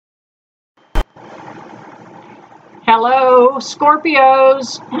Hello,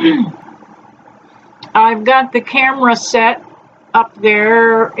 Scorpios. I've got the camera set up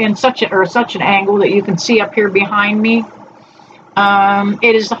there in such an angle that you can see up here behind me.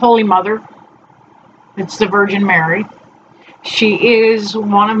 It is the Holy Mother. It's the Virgin Mary. She is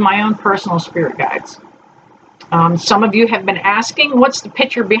one of my own personal spirit guides. Some of you have been asking, what's the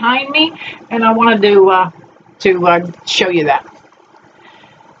picture behind me? And I wanted to show you that.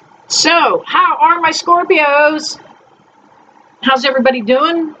 So, how are my Scorpios? How's everybody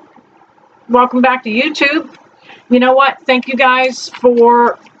doing? Welcome back to YouTube. You know what? Thank you guys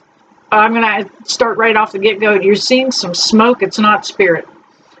for, I'm going to start right off the get-go. You're seeing some smoke. It's not spirit.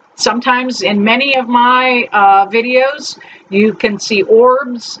 Sometimes in many of my videos, you can see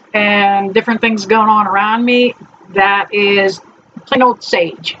orbs and different things going on around me. That is plain old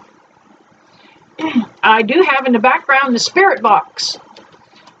sage. I do have in the background the spirit box.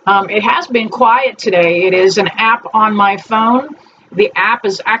 It has been quiet today. It is an app on my phone. The app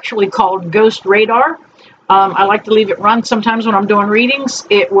is actually called Ghost Radar. I like to leave it run sometimes when I'm doing readings.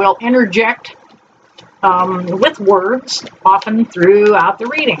 It will interject with words often throughout the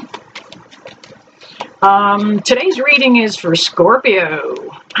reading. Today's reading is for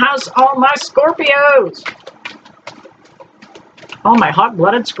Scorpio. How's all my Scorpios? All my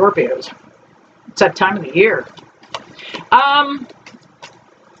hot-blooded Scorpios. It's that time of the year.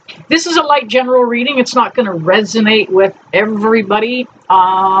 This is a light general reading. It's not going to resonate with everybody.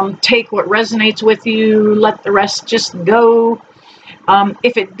 Take what resonates with you. Let the rest just go.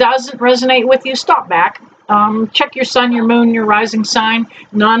 If it doesn't resonate with you, stop back. Check your sun, your moon, your rising sign.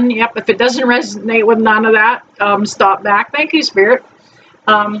 None. Yep. If it doesn't resonate with none of that, stop back. Thank you, Spirit.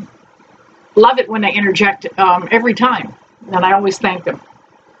 Love it when they interject every time. And I always thank them.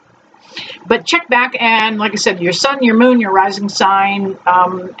 But check back and, like I said, your sun, your moon, your rising sign,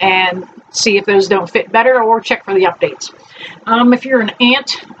 and see if those don't fit better, or check for the updates. If you're an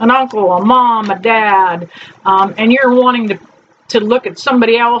aunt, an uncle, a mom, a dad, and you're wanting to look at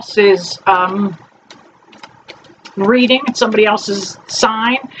somebody else's reading, somebody else's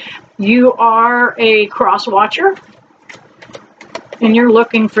sign, you are a cross watcher, and you're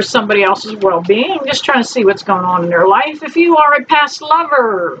looking for somebody else's well-being, just trying to see what's going on in their life. If you are a past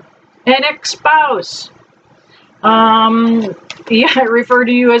lover, an ex-spouse, yeah, I refer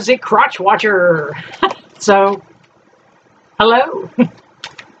to you as a crotch watcher. So, hello.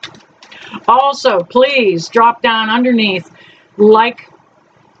 Also, please drop down underneath, like,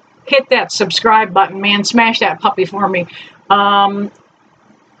 hit that subscribe button, man, smash that puppy for me, and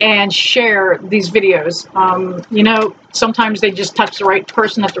share these videos. You know, sometimes they just touch the right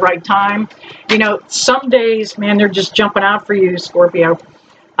person at the right time. You know, some days, man, they're just jumping out for you, Scorpio.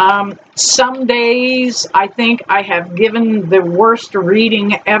 Some days I think I have given the worst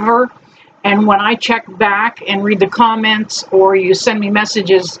reading ever, and when I check back and read the comments or you send me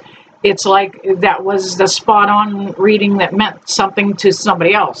messages, it's like that was the spot-on reading that meant something to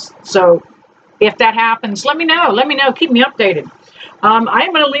somebody else. So if that happens, let me know, keep me updated. I'm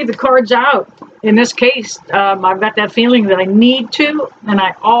going to leave the cards out. In this case, I've got that feeling that I need to, and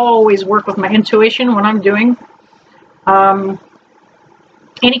I always work with my intuition when I'm doing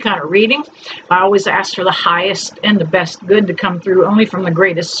any kind of reading. I always ask for the highest and the best good to come through, only from the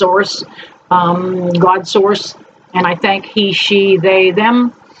greatest source, God source, and I thank he, she, they,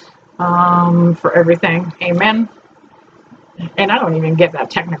 them for everything. Amen. And I don't even get that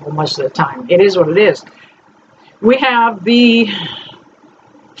technical most of the time. It is what it is. We have the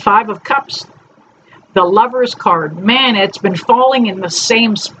Five of Cups, the Lover's card. Man, it's been falling in the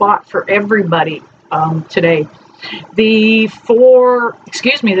same spot for everybody today. The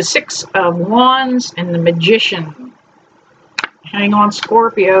Six of Wands and the Magician. Hang on,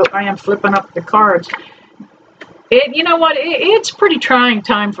 Scorpio. I am flipping up the cards. You know what? It's pretty trying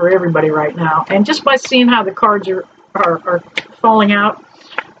time for everybody right now. And just by seeing how the cards are falling out,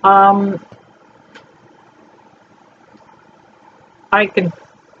 I can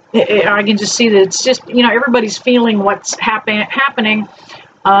just see that it's just, you know, everybody's feeling what's happening.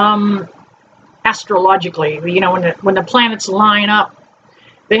 Astrologically, you know, when the planets line up,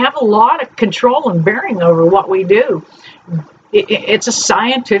 they have a lot of control and bearing over what we do. It's a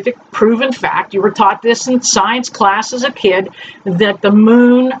scientific proven fact. You were taught this in science class as a kid, that the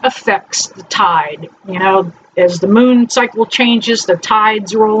moon affects the tide. You know, as the moon cycle changes, the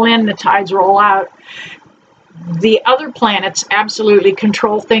tides roll in, the tides roll out. The other planets absolutely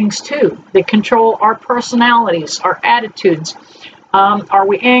control things too. They control our personalities, our attitudes. Are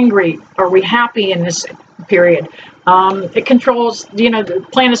we angry? Are we happy in this period? It controls, you know, the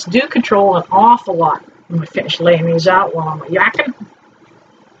planets do control an awful lot. I'm going to finish laying these out while I'm yakking.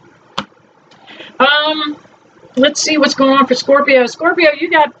 Let's see what's going on for Scorpio. Scorpio, you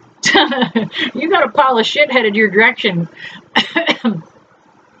got you got a pile of shit headed your direction. You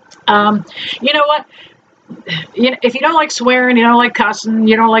know what? If you don't like swearing, you don't like cussing,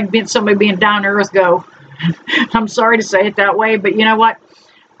 you don't like somebody being down to earth, go. I'm sorry to say it that way, but you know what?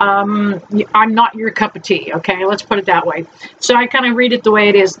 I'm not your cup of tea, okay? Let's put it that way. So I kind of read it the way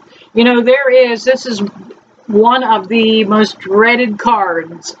it is. You know, this is one of the most dreaded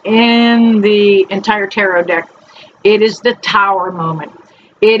cards in the entire tarot deck. It is the Tower moment.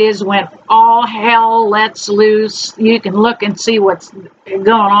 It is when all hell lets loose. You can look and see what's going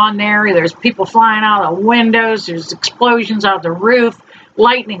on there. There's people flying out of the windows. There's explosions out the roof.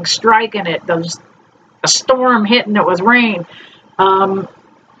 Lightning striking it. There's a storm hitting it with rain.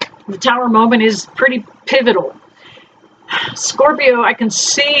 The Tower moment is pretty pivotal. Scorpio, I can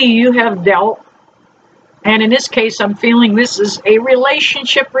see you have dealt. And in this case, I'm feeling this is a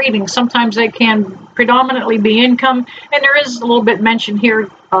relationship reading. Sometimes they can predominantly be income, and there is a little bit mentioned here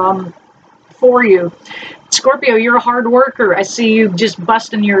for you. Scorpio, you're a hard worker. I see you just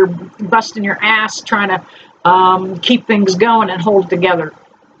busting your ass trying to keep things going and hold together.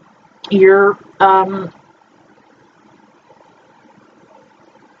 You're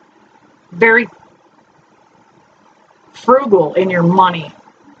very frugal in your money.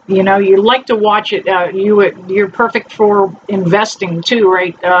 You know, you like to watch it. You're perfect for investing too,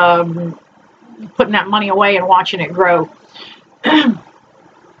 right? Putting that money away and watching it grow. The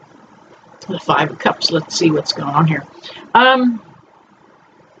Five of Cups. Let's see what's going on here.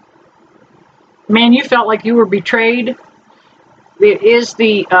 Man, you felt like you were betrayed. It is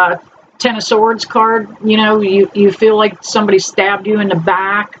the Ten of Swords card. You know, you feel like somebody stabbed you in the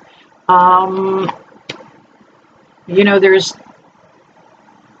back. You know, there's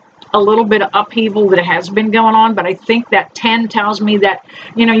a little bit of upheaval that has been going on, but I think that 10 tells me that,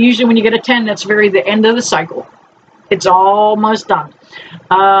 you know, usually when you get a 10, that's the end of the cycle. It's almost done.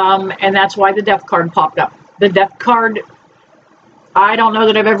 And that's why the Death card popped up. The Death card, I don't know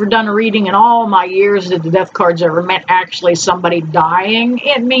that I've ever done a reading in all my years that the Death cards ever meant actually somebody dying.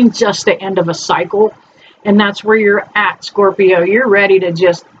 It means just the end of a cycle. And that's where you're at, Scorpio. You're ready to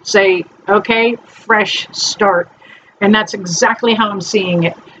just say, okay, fresh start. And that's exactly how I'm seeing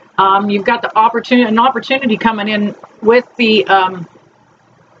it. You've got an opportunity coming in with the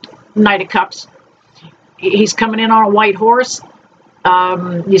Knight of Cups. He's coming in on a white horse.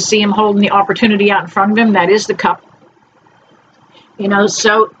 You see him holding the opportunity out in front of him. That is the cup. You know,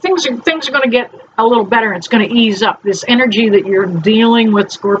 so things are going to get a little better. It's going to ease up. This energy that you're dealing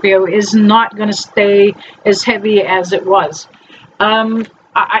with, Scorpio, is not going to stay as heavy as it was.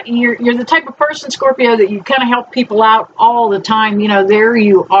 You're the type of person, Scorpio, that you kind of help people out all the time. You know, there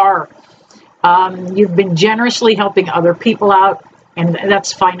you are. You've been generously helping other people out, and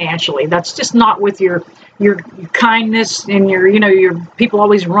that's financially. That's just not with your kindness and your people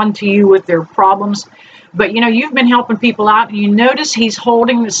always run to you with their problems. But, you know, you've been helping people out, and you notice he's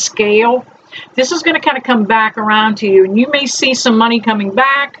holding the scale. This is going to kind of come back around to you, and you may see some money coming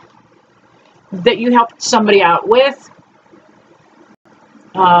back that you helped somebody out with.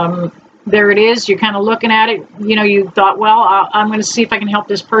 There it is. You're kind of looking at it. You know, you thought, well, I'm going to see if I can help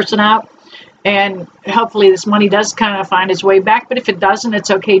this person out. And hopefully this money does kind of find its way back. But if it doesn't,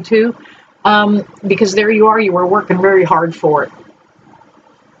 it's okay too. Because there you are. You were working very hard for it.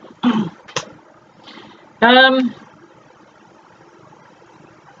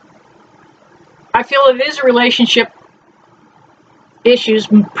 I feel it is a relationship issues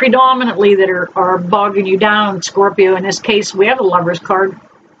predominantly that are bogging you down, Scorpio. In this case, we have a Lover's card.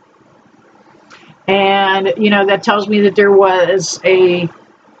 And, you know, that tells me that there was an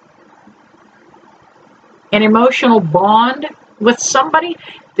emotional bond with somebody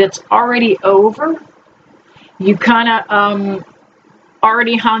that's already over. You kind of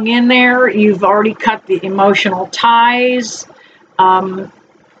already hung in there. You've already cut the emotional ties.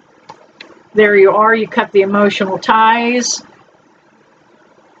 There you are. You cut the emotional ties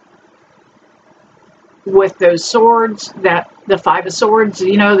with those swords, the Five of Swords.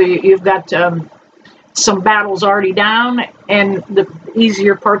 You know, you've got some battles already down, and the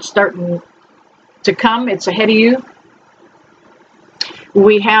easier part's starting to come. It's ahead of you.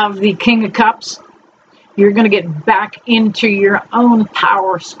 We have the King of Cups. You're going to get back into your own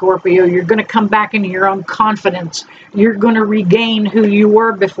power, Scorpio. You're going to come back into your own confidence. You're going to regain who you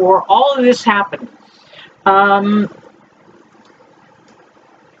were before all of this happened.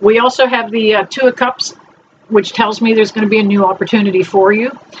 We also have the Two of Cups, which tells me there's going to be a new opportunity for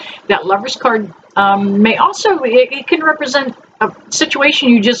you. That Lover's card may also, it can represent a situation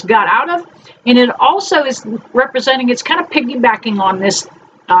you just got out of, and it also is representing, it's kind of piggybacking on this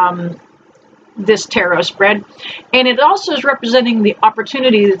this tarot spread. And it also is representing the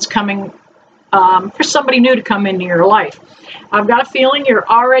opportunity that's coming for somebody new to come into your life. I've got a feeling you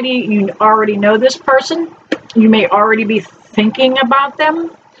already know this person. You may already be thinking about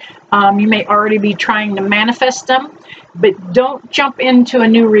them. You may already be trying to manifest them, but don't jump into a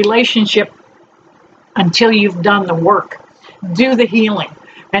new relationship until you've done the work. Do the healing.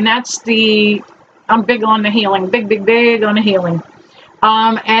 And I'm big on the healing, big on the healing.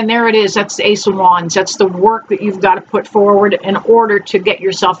 And there it is. That's the Ace of Wands. That's the work that you've got to put forward in order to get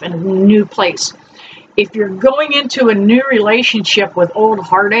yourself in a new place. If you're going into a new relationship with old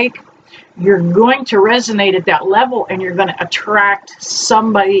heartache, you're going to resonate at that level, and you're going to attract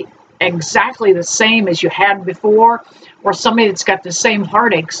somebody exactly the same as you had before, or somebody that's got the same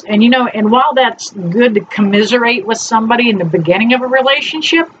heartaches. And and while that's good to commiserate with somebody in the beginning of a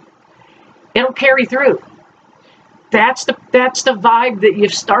relationship, it'll carry through. That's the vibe that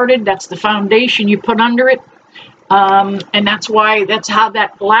you've started. That's the foundation you put under it. And that's how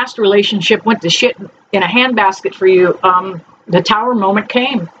that last relationship went to shit in a handbasket for you. The Tower moment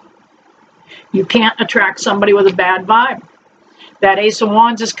came. You can't attract somebody with a bad vibe. That Ace of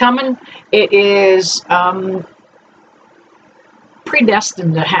Wands is coming. It is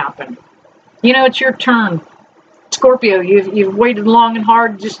predestined to happen. It's your turn. Scorpio, you've waited long and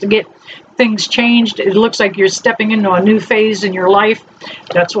hard just to get things changed. It looks like you're stepping into a new phase in your life.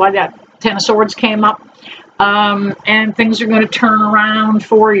 That's why that Ten of Swords came up. And things are going to turn around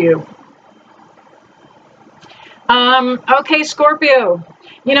for you. Okay, Scorpio.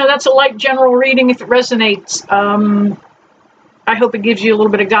 That's a light general reading if it resonates. I hope it gives you a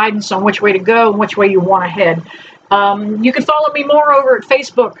little bit of guidance on which way to go and which way you want to head. You can follow me more over at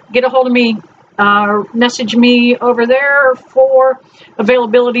Facebook. Get a hold of me. Message me over there for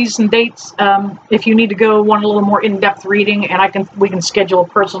availabilities and dates. If you need to want a little more in-depth reading, and we can schedule a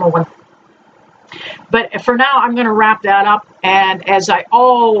personal one. But for now, I'm going to wrap that up. And as I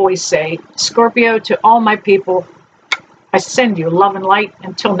always say, Scorpio, to all my people, I send you love and light.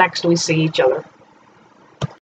 Until next we see each other.